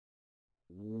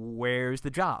Where's the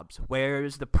jobs?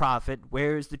 Where's the profit?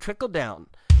 Where's the trickle down?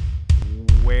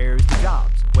 Where's the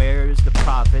jobs? Where's the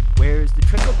profit? Where's the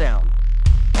trickle down?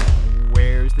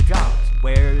 Where's the jobs?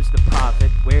 Where's the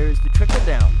profit? Where's the trickle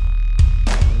down?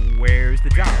 Where's the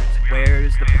jobs?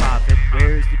 Where's the profit?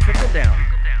 Where's the trickle down?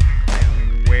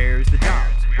 Where's the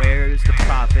jobs? Where's the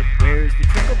profit? Where's the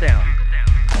trickle down?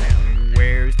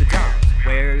 Where's the jobs?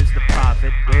 Where's the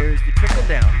profit? Where's the trickle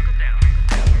down?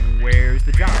 Where's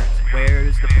the jobs?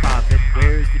 Where's the profit?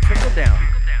 Where's the trickle down?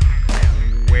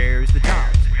 Where's the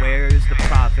jobs? Where's the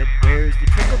profit? Where's the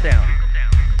trickle down?